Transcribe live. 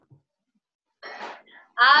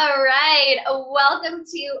All right, welcome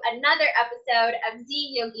to another episode of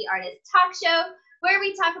Z Yogi Artist Talk Show, where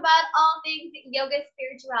we talk about all things yoga,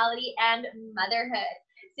 spirituality, and motherhood.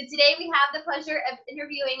 So today we have the pleasure of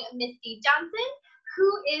interviewing Misty Johnson,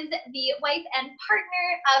 who is the wife and partner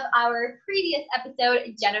of our previous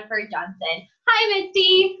episode, Jennifer Johnson. Hi,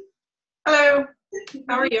 Misty. Hello.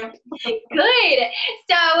 How are you? Good.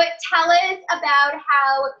 So tell us about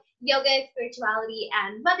how yoga, spirituality,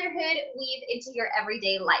 and motherhood weave into your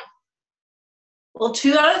everyday life. Well,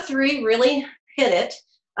 2 out of 3 really hit it.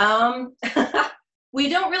 We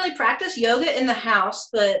don't really practice yoga in the house,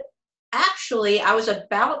 but actually I was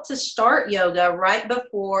about to start yoga right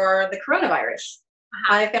before the coronavirus.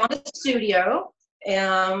 I found a studio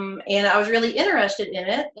and I was really interested in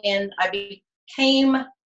it, and I became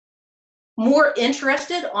more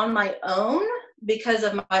interested on my own because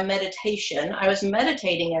of my meditation. I was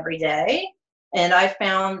meditating every day, and I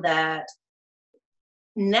found that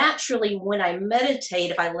naturally when I meditate,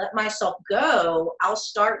 if I let myself go, I'll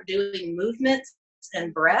start doing movements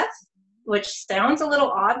and breath, which sounds a little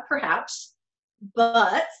odd perhaps,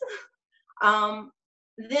 but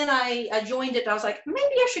then I joined it. I was like, maybe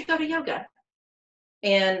I should go to yoga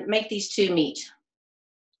and make these two meet.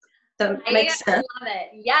 That makes sense. I love it.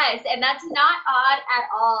 Yes, and that's not odd at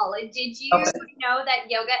all. Did you know that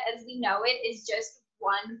yoga as we know it is just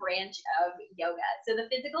one branch of yoga? So the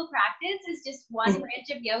physical practice is just one branch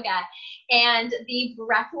of yoga, and the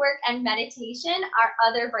breath work and meditation are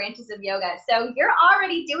other branches of yoga. So you're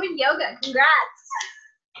already doing yoga.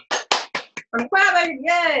 Congrats. I'm clapping.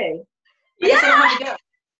 Yay. Yeah.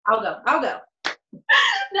 I'll go.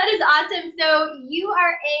 That is awesome. So you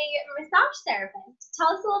are a massage therapist. Tell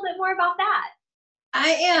us a little bit more about that. I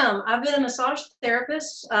am. I've been a massage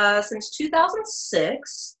therapist since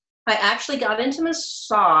 2006. I actually got into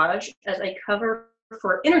massage as a cover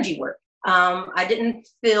for energy work. I didn't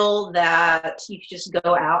feel that you could just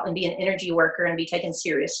go out and be an energy worker and be taken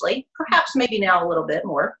seriously. Perhaps maybe now a little bit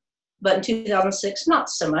more, but in 2006, not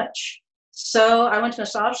so much. So I went to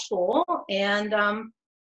massage school, and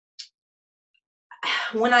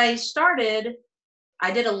when I started,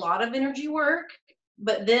 I did a lot of energy work,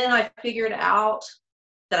 but then I figured out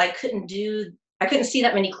that I couldn't see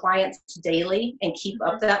that many clients daily and keep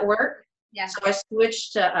up that work. Yeah. So I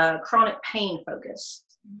switched to chronic pain focus.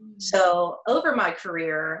 So over my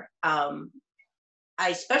career,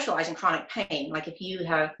 I specialize in chronic pain. Like if you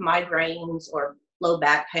have migraines or low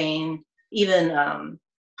back pain, even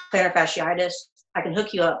plantar fasciitis, I can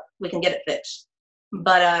hook you up. We can get it fixed.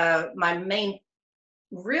 But my main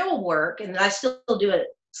real work, and I still do it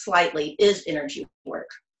slightly, is energy work.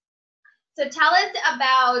 So tell us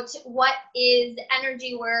about what is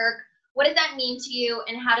energy work, what does that mean to you,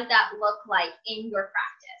 and how does that look like in your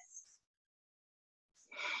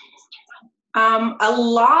practice? A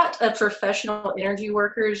lot of professional energy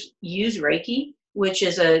workers use Reiki, which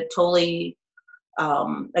is a totally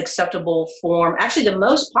acceptable form. Actually, the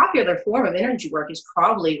most popular form of energy work is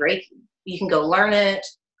probably Reiki. You can go learn it.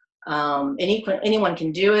 Anyone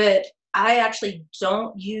can do it. I actually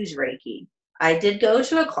don't use Reiki. I did go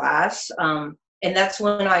to a class, and that's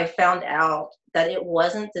when I found out that it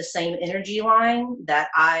wasn't the same energy line that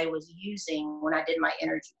I was using when I did my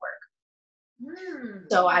energy work.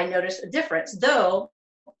 So I noticed a difference, though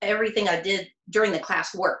everything I did during the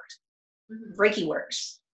class worked. Reiki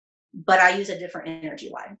works, but I use a different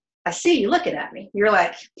energy line. I see you looking at me. You're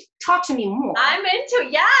like, talk to me more. I'm into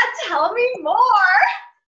it. Yeah, tell me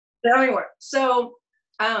more. So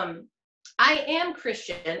I am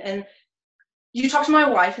Christian, and you talked to my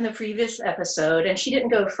wife in the previous episode, and she didn't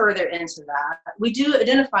go further into that. We do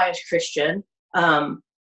identify as Christian, and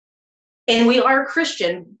we are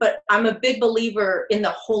Christian, but I'm a big believer in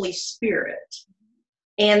the Holy Spirit.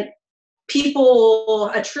 And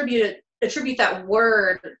people attribute that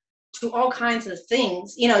word to all kinds of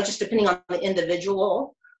things, just depending on the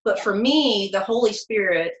individual. But for me, the Holy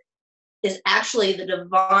Spirit is actually the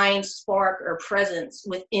divine spark or presence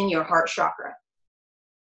within your heart chakra.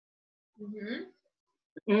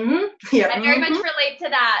 Yeah. I very much relate to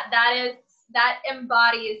that. That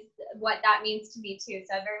embodies what that means to me too.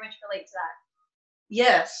 So I very much relate to that.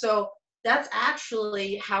 Yeah. So that's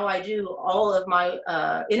actually how I do all of my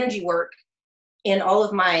energy work and all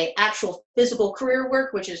of my actual physical career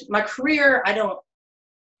work, which is my career.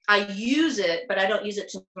 I use it, but I don't use it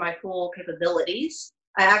to my full capabilities.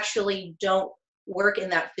 I actually don't work in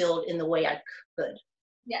that field in the way I could.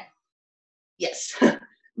 Yeah. Yes.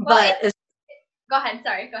 Well, go ahead.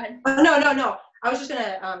 Sorry. Go ahead. No. I was just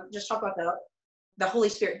gonna just talk about the Holy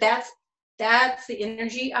Spirit. That's the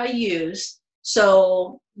energy I use.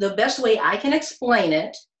 So the best way I can explain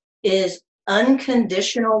it is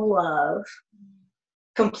unconditional love,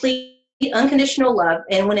 complete unconditional love.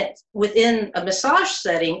 And when it's within a massage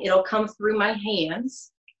setting, it'll come through my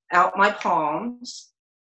hands, out my palms,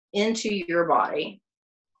 into your body.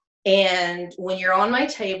 And when you're on my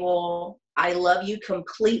table, I love you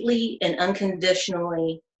completely and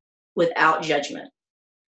unconditionally without judgment.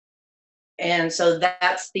 And so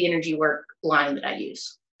that's the energy work line that I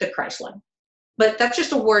use, the Christ line. But that's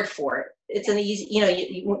just a word for it. It's an easy, you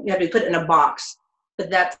have to put it in a box, but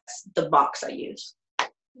that's the box I use.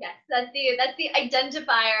 Yes, that's the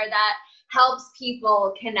identifier that helps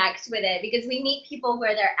people connect with it, because we meet people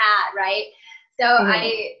where they're at, right? So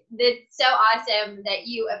it's so awesome that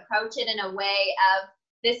you approach it in a way of,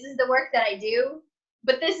 this is the work that I do,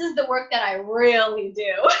 but this is the work that I really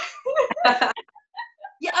do.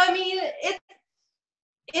 Yeah, I mean,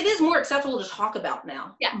 it is more acceptable to talk about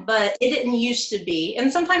now, but it didn't used to be.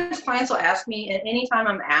 And sometimes clients will ask me, and anytime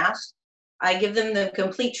I'm asked, I give them the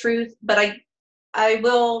complete truth, but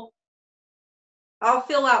I'll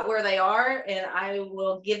fill out where they are, and I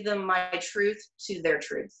will give them my truth to their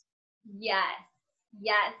truth. Yes.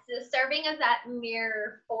 So serving as that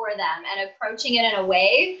mirror for them and approaching it in a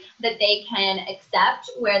way that they can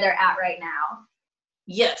accept where they're at right now.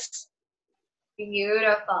 Yes.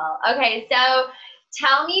 Beautiful. Okay, so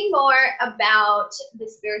tell me more about the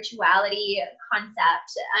spirituality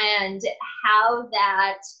concept and how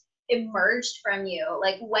that emerged from you.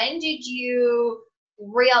 Like, when did you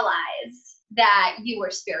realize that you were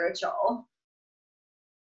spiritual?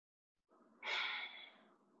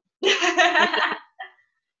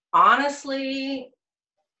 Honestly,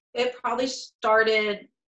 it probably started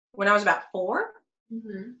when I was about 4,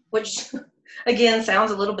 which again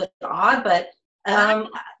sounds a little bit odd, but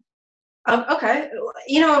okay.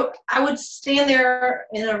 I would stand there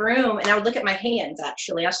in a room and I would look at my hands.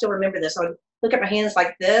 Actually, I still remember this. I would look at my hands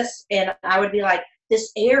like this, and I would be like,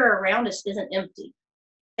 this air around us isn't empty.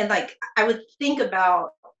 And like, I would think about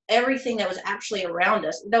everything that was actually around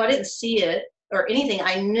us. Though I didn't see it or anything,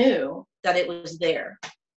 I knew that it was there.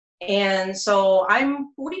 And so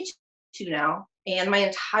I'm 42 now, and my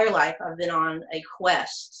entire life I've been on a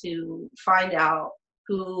quest to find out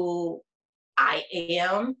who I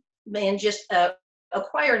am and just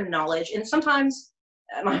acquire knowledge. And sometimes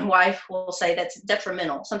my wife will say that's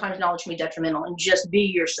detrimental. Sometimes knowledge can be detrimental, and just be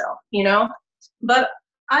yourself, But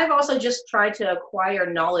I've also just tried to acquire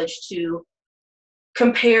knowledge to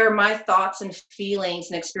compare my thoughts and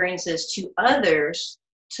feelings and experiences to others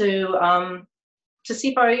to see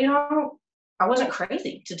if I wasn't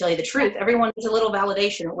crazy, to tell you the truth. Everyone needs a little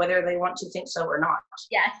validation, whether they want to think so or not.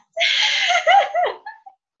 Yes.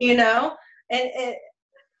 And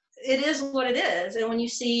it is what it is. And when you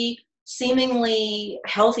see seemingly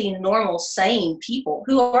healthy, normal, sane people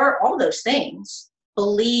who are all those things,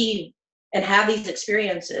 believe and have these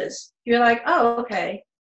experiences, you're like, oh, okay,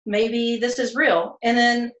 maybe this is real. And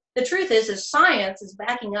then the truth is science is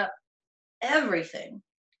backing up everything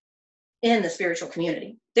in the spiritual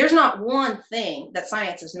community. There's not one thing that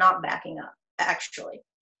science is not backing up, actually.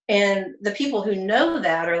 And the people who know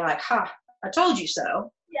that are like, I told you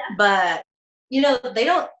so. Yeah. But they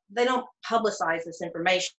don't publicize this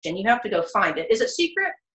information. You have to go find it. Is it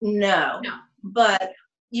secret? No. But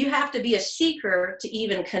you have to be a seeker to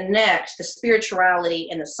even connect the spirituality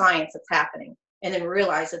and the science that's happening, and then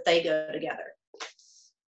realize that they go together.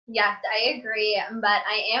 Yes, I agree. But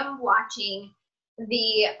I am watching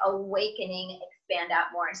the awakening expand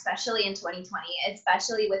out more, especially in 2020,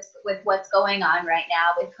 especially with what's going on right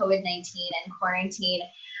now with COVID-19 and quarantine.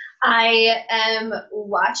 I am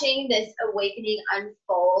watching this awakening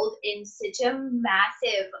unfold in such a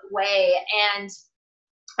massive way, and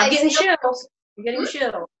I'm getting chills.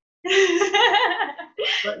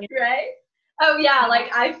 Right? Oh yeah,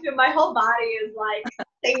 like I feel my whole body is like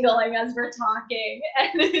tingling as we're talking,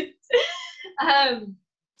 and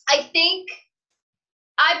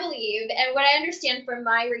I believe, and what I understand from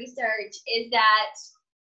my research is that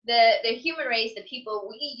the human race, the people,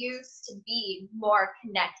 we used to be more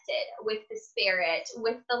connected with the spirit,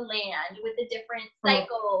 with the land, with the different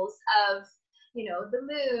cycles of, the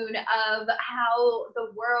moon, of how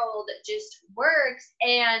the world just works.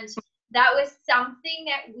 And that was something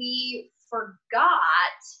that we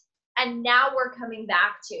forgot, and now we're coming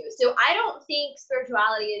back to. So I don't think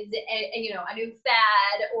spirituality is a new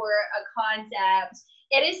fad or a concept.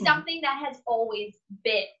 It is something that has always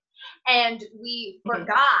been, and we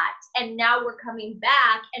forgot, and now we're coming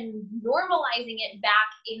back and normalizing it back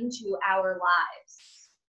into our lives.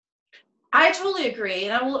 I totally agree,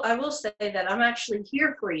 and I will say that I'm actually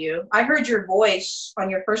here for you. I heard your voice on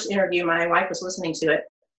your first interview. My wife was listening to it.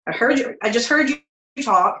 I just heard you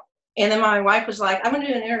talk, And then my wife was like, I'm going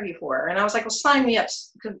to do an interview for her. And I was like, well, sign me up,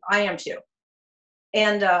 because I am too.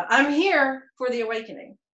 And I'm here for the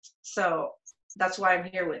awakening. So that's why I'm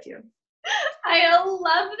here with you. I love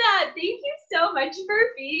that. Thank you so much for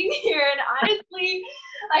being here. And honestly,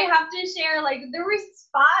 I have to share, like, the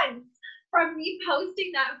response from me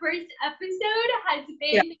posting that first episode has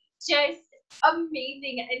been just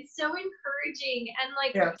amazing and so encouraging. And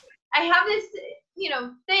like, I have this,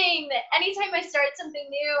 thing that anytime I start something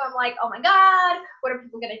new, I'm like, oh my God, what are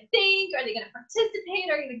people going to think? Are they going to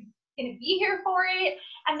participate? Are you going to be here for it?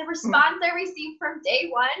 And the response I received from day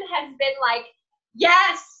one has been like,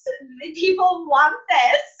 yes, people want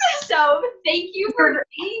this. So thank you for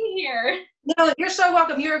being here. No, you're so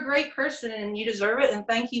welcome. You're a great person and you deserve it. And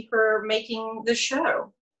thank you for making the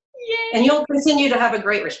show. Yay. And you'll continue to have a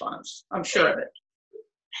great response. I'm sure of it.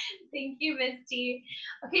 Thank you, Misty.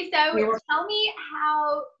 Okay, so tell me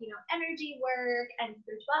how, energy work and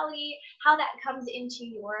spirituality, how that comes into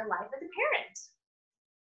your life as a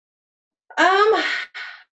parent.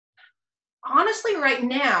 Honestly, right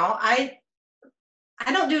now, I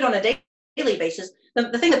don't do it on a daily basis.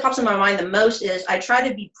 The thing that pops in my mind the most is I try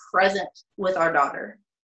to be present with our daughter.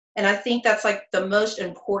 And I think that's like the most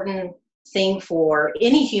important thing for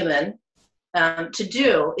any human to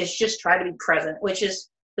do, is just try to be present, which is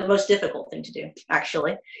the most difficult thing to do,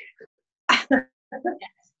 actually.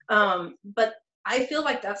 But I feel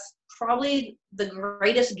like that's probably the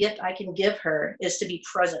greatest gift I can give her, is to be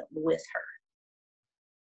present with her.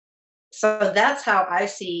 So that's how I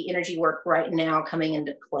see energy work right now coming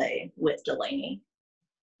into play with Delaney.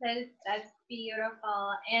 That's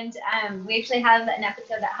beautiful. And we actually have an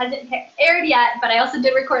episode that hasn't aired yet, but I also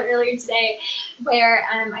did record earlier today where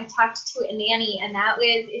I talked to a nanny, and that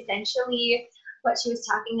was essentially what she was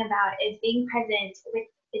talking about, is being present with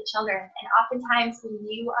the children. And oftentimes when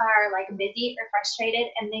you are like busy or frustrated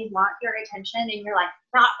and they want your attention and you're like,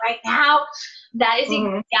 not right now, that is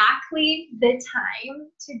exactly the time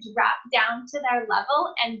to drop down to their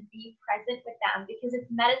level and be present with them, because it's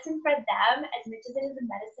medicine for them as much as it is a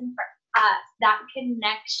medicine for us, that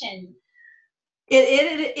connection.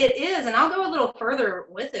 It is, and I'll go a little further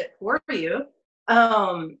with it for you.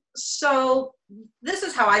 So this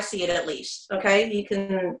is how I see it, at least. Okay,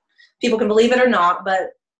 people can believe it or not, but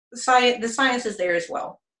the science is there as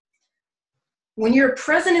well. When you're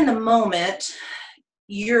present in the moment,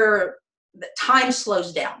 the time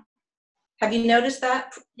slows down. Have you noticed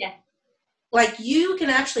that? Yeah. Like, you can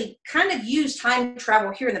actually kind of use time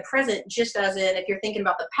travel here in the present, just as in, if you're thinking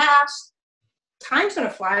about the past, time's going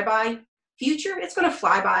to fly by. Future, it's going to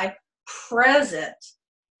fly by. Present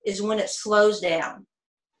is when it slows down.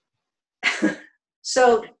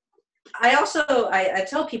 So I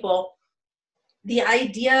tell people, the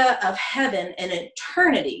idea of heaven and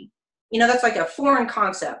eternity, that's like a foreign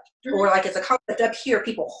concept, or like it's a concept up here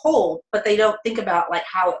people hold, but they don't think about like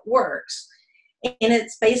how it works. And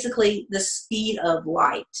it's basically the speed of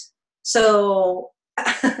light. So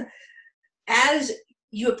as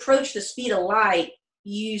you approach the speed of light,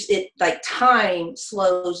 time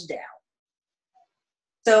slows down.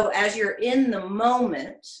 So as you're in the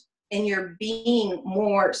moment and you're being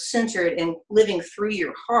more centered and living through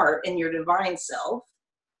your heart and your divine self,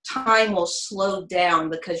 time will slow down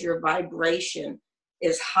because your vibration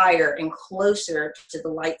is higher and closer to the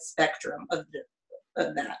light spectrum of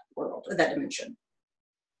that world, of that dimension.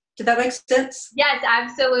 Did that make sense? Yes,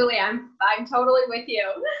 absolutely. I'm totally with you.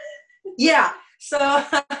 Yeah. So,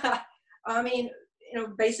 I mean,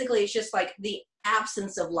 basically it's just like the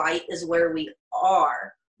absence of light is where we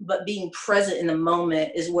are, but being present in the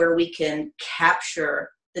moment is where we can capture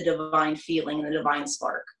the divine feeling and the divine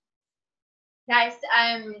spark. Yes,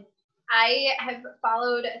 I have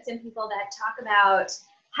followed some people that talk about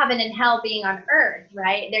heaven and hell being on earth,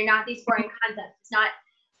 right? They're not these foreign concepts. It's not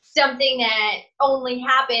something that only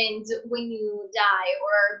happens when you die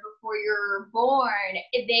or before you're born.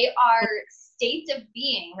 They are states of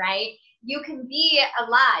being, right? You can be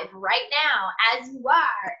alive right now as you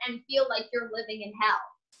are and feel like you're living in hell.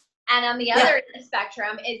 And on the other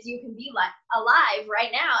spectrum is you can be alive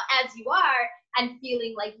right now as you are and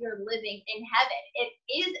feeling like you're living in heaven. It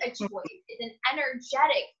is a choice. It's an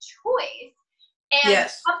energetic choice. And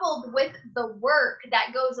coupled with the work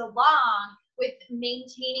that goes along with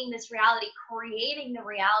maintaining this reality, creating the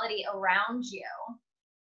reality around you.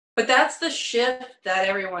 But that's the shift that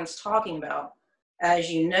everyone's talking about,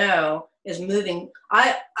 as you know, is moving.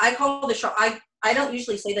 I call I don't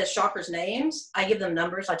usually say the chakras names. I give them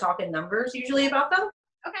numbers. I talk in numbers usually about them.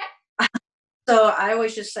 Okay. So I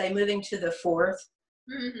always just say moving to the fourth.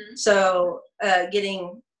 Mm-hmm. So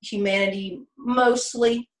getting humanity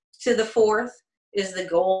mostly to the fourth, is the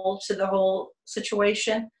goal to the whole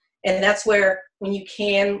situation. And that's where, when you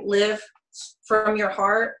can live from your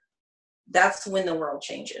heart, that's when the world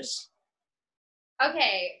changes.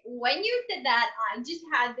 Okay, when you said that, I just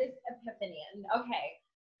had this epiphany. Okay,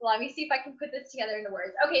 let me see if I can put this together into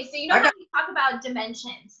words. Okay, so you know how we talk about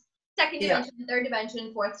dimensions? Second dimension, third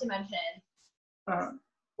dimension, fourth dimension. Uh-huh.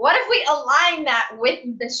 What if we align that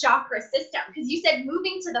with the chakra system? Because you said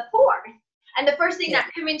moving to the fourth. And the first thing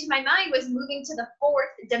that came into my mind was moving to the fourth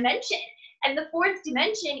dimension. And the fourth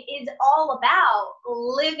dimension is all about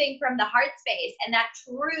living from the heart space and that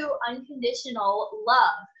true unconditional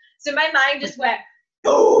love. So my mind just went,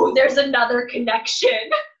 oh, there's another connection.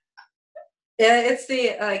 Yeah, it's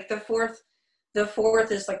the fourth. The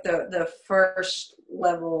fourth is like the first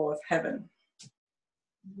level of heaven.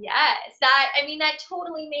 Yes, that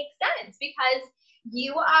totally makes sense, because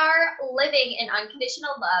you are living in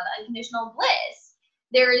unconditional love, unconditional bliss.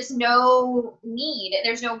 There is no need,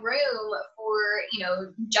 there's no room for,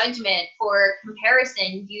 judgment, for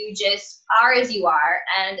comparison. You just are as you are,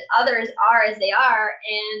 and others are as they are,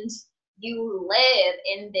 and you live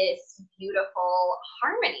in this beautiful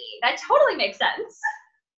harmony. That totally makes sense.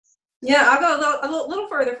 Yeah, I'll go a little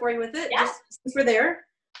further for you with it, just since we're there.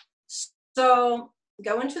 So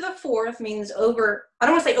going to the fourth means I don't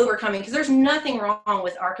want to say overcoming, because there's nothing wrong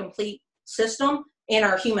with our complete system and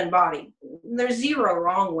our human body. There's zero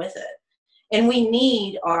wrong with it. And we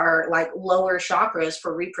need our lower chakras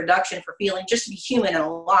for reproduction, for feeling, just to be human and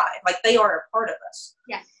alive. Like, they are a part of us.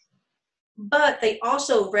 Yes. But they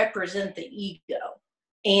also represent the ego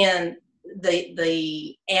and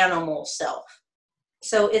the animal self.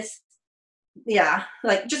 So it's,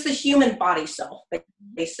 just the human body self,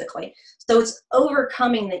 basically. So it's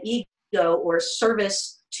overcoming the ego, or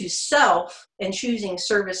service to self, and choosing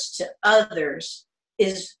service to others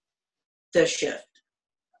is the shift.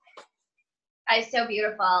 It's so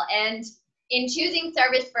beautiful. And in choosing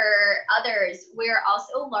service for others, we're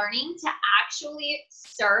also learning to actually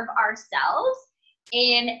serve ourselves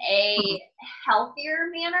in a healthier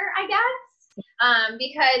manner, I guess,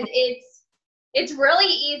 because it's really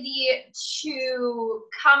easy to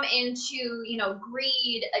come into,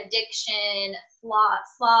 greed, addiction,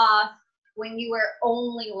 sloth, when you are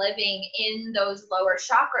only living in those lower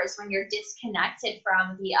chakras, when you're disconnected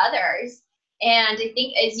from the others. And I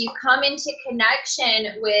think as you come into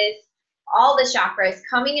connection with all the chakras,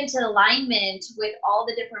 coming into alignment with all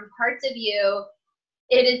the different parts of you,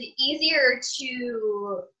 it is easier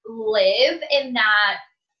to live in that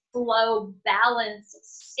flow, balance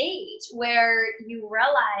state, where you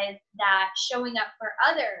realize that showing up for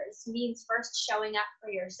others means first showing up for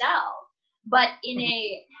yourself, but in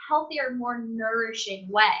a healthier, more nourishing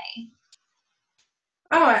way.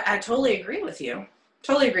 Oh, I totally agree with you.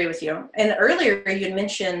 Totally agree with you. And earlier you had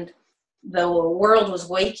mentioned the world was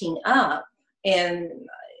waking up, and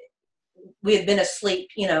we had been asleep,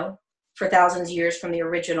 for thousands of years from the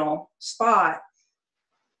original spot.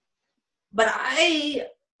 But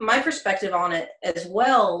my perspective on it as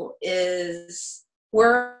well is,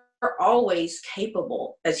 we're always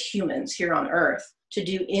capable as humans here on Earth to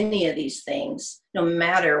do any of these things, no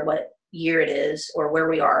matter what year it is or where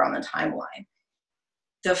we are on the timeline.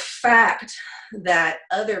 The fact that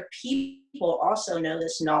other people also know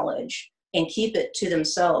this knowledge and keep it to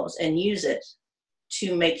themselves and use it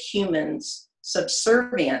to make humans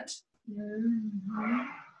subservient. Mm-hmm.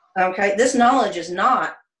 Okay, this knowledge is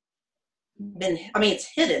not it's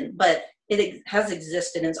hidden, but it has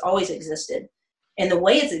existed, and it's always existed. And the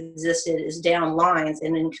way it's existed is down lines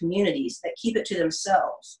and in communities that keep it to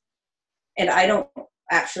themselves. And I don't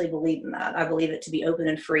actually believe in that. I believe it to be open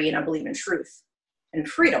and free, and I believe in truth and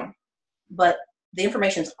freedom. But the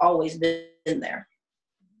information's always been there.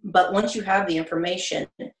 But once you have the information,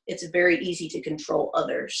 it's very easy to control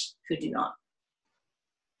others who do not.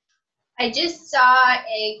 I just saw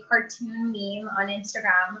a cartoon meme on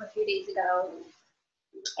Instagram a few days ago,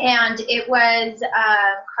 and it was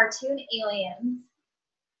cartoon aliens,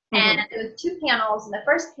 and it was two panels. In the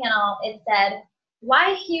first panel, it said,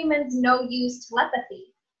 "Why humans no use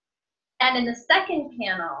telepathy?" And in the second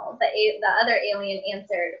panel, the other alien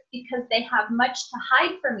answered, "Because they have much to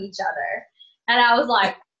hide from each other." And I was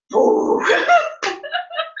like, "Ooh."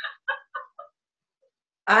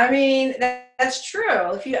 That's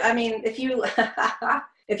true. If you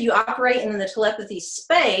if you operate in the telepathy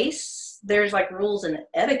space, there's rules and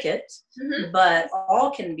etiquette, but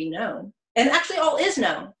all can be known, and actually all is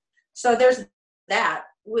known. So there's that.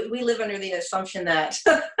 We live under the assumption that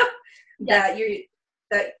that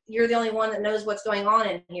you're the only one that knows what's going on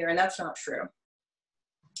in here, and that's not true.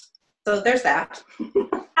 So there's that.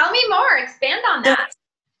 Tell me more. Expand on that.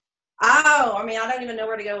 Oh, I mean, I don't even know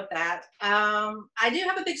where to go with that. I do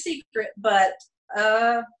have a big secret, but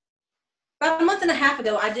about a month and a half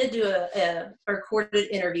ago, I did do a recorded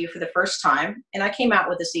interview for the first time, and I came out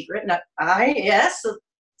with a secret. And yes, so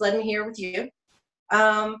let me hear with you.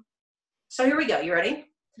 So here we go. You ready?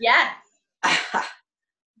 Yes.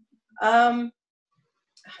 I'm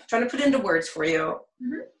trying to put it into words for you.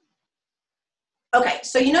 Mm-hmm. Okay,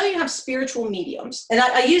 so you have spiritual mediums, and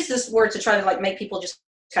I use this word to try to like make people just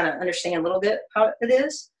kind of understand a little bit how it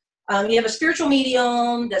is. You have a spiritual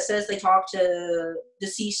medium that says they talk to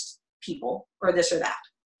deceased people or this or that.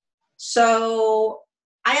 So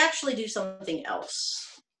I actually do something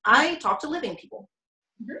else. I talk to living people.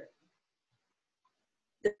 Mm-hmm.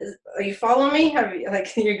 Are you following me?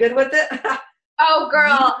 You're good with it? Oh,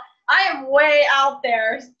 girl, I am way out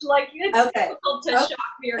there. Like, it's okay. difficult to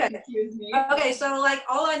shock me or confuse me. Okay, so like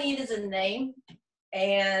all I need is a name,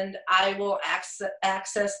 and I will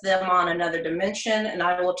access them on another dimension, and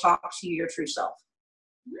I will talk to your true self.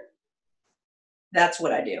 Mm-hmm. That's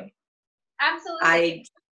what I do. Absolutely.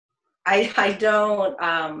 I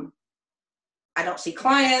don't see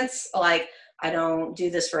clients. Like, I don't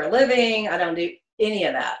do this for a living. I don't do any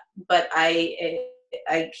of that, but I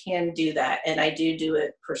can do that, and I do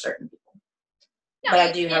it for certain people. No, but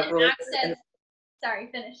I do have rules. Sorry,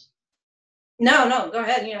 finish. No, go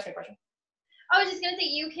ahead. You ask me a question. I was just gonna say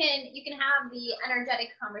you can have the energetic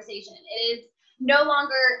conversation. It is no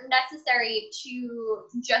longer necessary to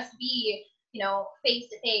just be, face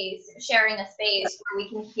to face, sharing a space where we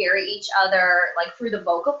can hear each other like through the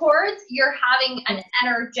vocal cords. You're having an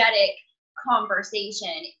energetic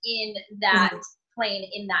conversation in that plane,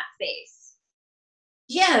 in that space.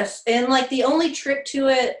 Yes, and like the only trick to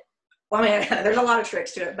it, well, I mean, there's a lot of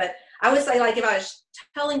tricks to it, but I would say, like, if I was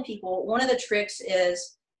telling people, one of the tricks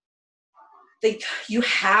is you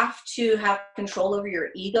have to have control over your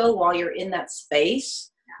ego while you're in that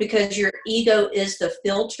space, because your ego is the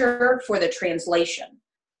filter for the translation.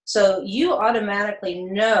 So you automatically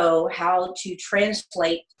know how to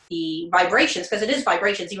translate the vibrations, because it is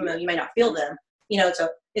vibrations, even though you may not feel them.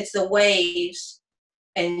 It's the waves,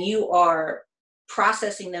 and you are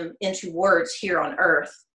processing them into words here on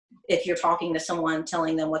earth if you're talking to someone,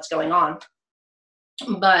 telling them what's going on.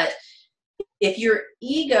 But if your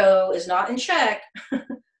ego is not in check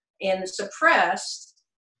and suppressed,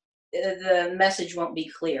 the message won't be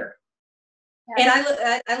clear. Yeah.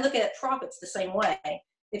 And I look at prophets the same way.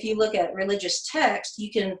 If you look at religious text,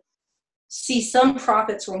 you can see some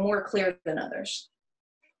prophets were more clear than others.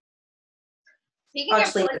 Speaking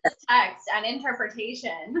of religious text and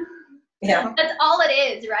interpretation, yeah, that's all it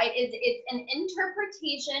is, right? It's an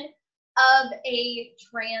interpretation of a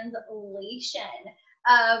translation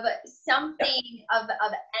of something of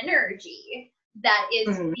energy that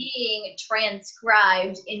is being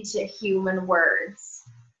transcribed into human words.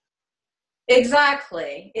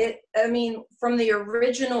 Exactly. From the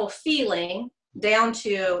original feeling down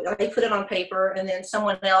to they put it on paper, and then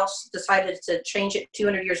someone else decided to change it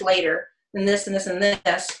 200 years later, and this and this and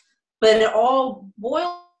this. But it all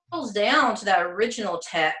boils down to that original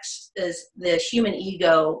text is the human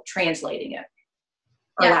ego translating it,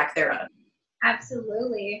 or lack thereof.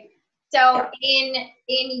 Absolutely. So in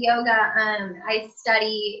yoga, I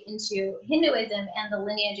study into Hinduism and the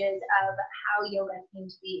lineages of how yoga came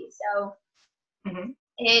to be. So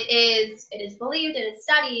it is believed, it is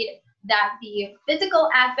studied that the physical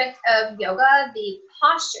aspect of yoga, the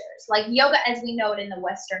postures, like yoga as we know it in the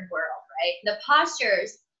Western world, right? The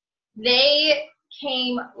postures, they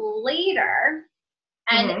came later.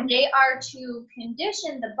 And they are to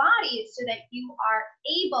condition the body so that you are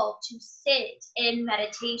able to sit in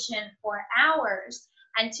meditation for hours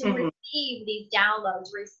and to receive these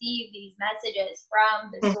downloads, receive these messages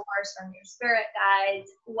from the source, from your spirit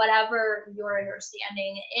guides, whatever your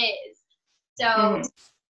understanding is. So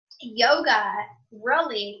yoga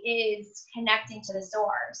really is connecting to the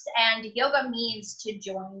source. And yoga means to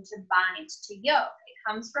join, to bind, to yoke.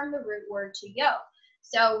 It comes from the root word to yoke.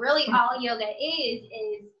 So really all yoga is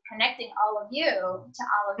connecting all of you to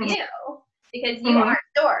all of you, because you are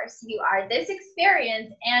source. You are this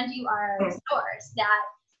experience, and you are source. That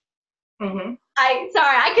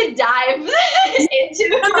I could dive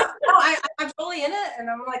into. I'm totally in it, and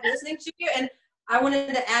I'm like listening to you. And I wanted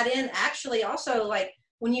to add in, actually, also, like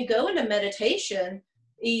when you go into meditation,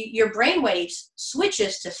 your brain waves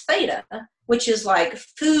switches to theta, which is like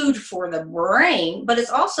food for the brain, but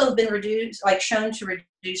it's also been shown to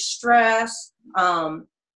reduce stress. And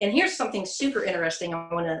here's something super interesting.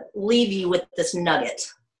 I want to leave you with this nugget.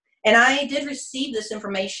 And I did receive this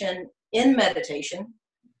information in meditation.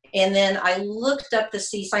 And then I looked up to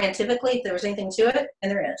see scientifically if there was anything to it,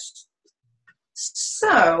 and there is.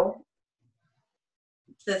 So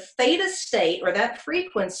the theta state, or that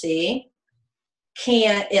frequency,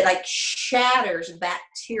 it like shatters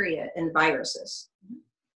bacteria and viruses.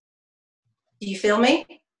 Do you feel me?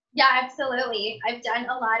 Yeah, absolutely. I've done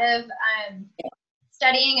a lot of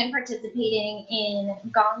studying and participating in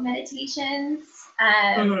gong meditations,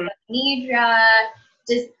 nidra,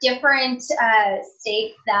 just different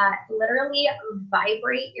states that literally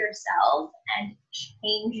vibrate yourself and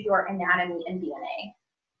change your anatomy and DNA.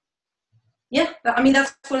 Yeah, I mean,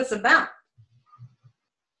 that's what it's about.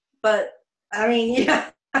 But I mean, yeah,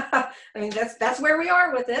 I mean, that's where we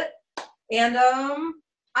are with it. And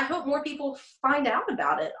I hope more people find out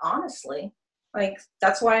about it, honestly. Like,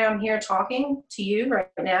 that's why I'm here talking to you right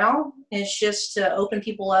now. It's just to open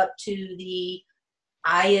people up to the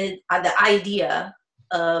idea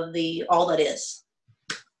of all that is.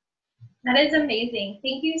 That is amazing.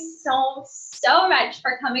 Thank you so much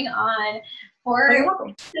for coming on for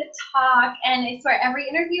the talk. And I swear every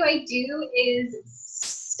interview I do is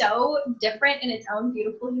so different in its own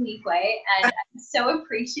beautiful, unique way. And I'm so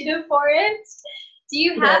appreciative for it. Do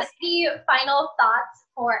you have any final thoughts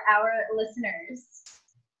for our listeners?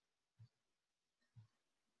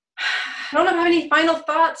 I don't have any final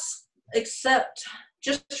thoughts except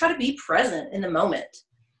just try to be present in the moment.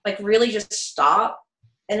 Like, really just stop.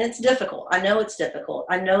 And it's difficult. I know it's difficult.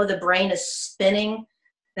 I know the brain is spinning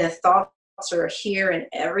and thoughts are here and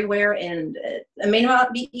everywhere. And it may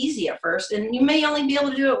not be easy at first. And you may only be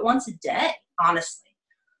able to do it once a day, honestly.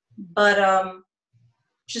 But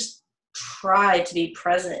just try to be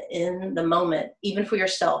present in the moment, even for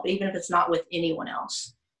yourself, even if it's not with anyone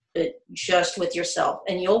else, but just with yourself.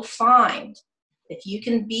 And you'll find if you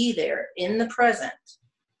can be there in the present,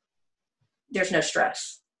 there's no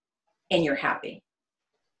stress and you're happy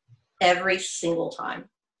every single time.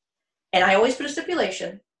 And I always put a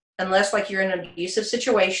stipulation, unless like you're in an abusive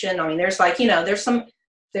situation. I mean, there's like, there's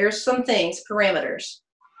some things, parameters,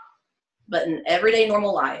 but in everyday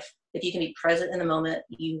normal life, if you can be present in the moment,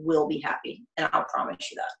 you will be happy. And I'll promise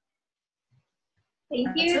you that.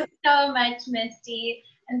 Thank you so much, Misty.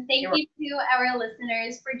 And thank you to our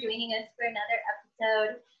listeners for joining us for another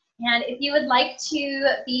episode. And if you would like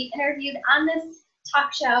to be interviewed on this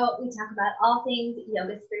talk show, we talk about all things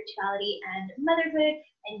yoga, spirituality, and motherhood.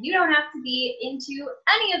 And you don't have to be into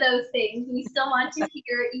any of those things. We still want to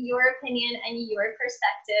hear your opinion and your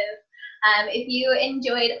perspective. If you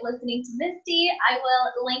enjoyed listening to Misty, I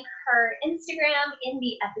will link her Instagram in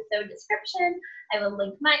the episode description. I will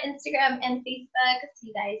link my Instagram and Facebook so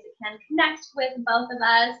you guys can connect with both of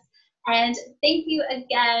us. And thank you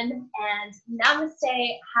again, and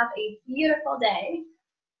namaste. Have a beautiful day.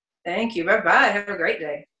 Thank you. Bye-bye. Have a great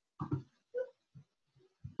day.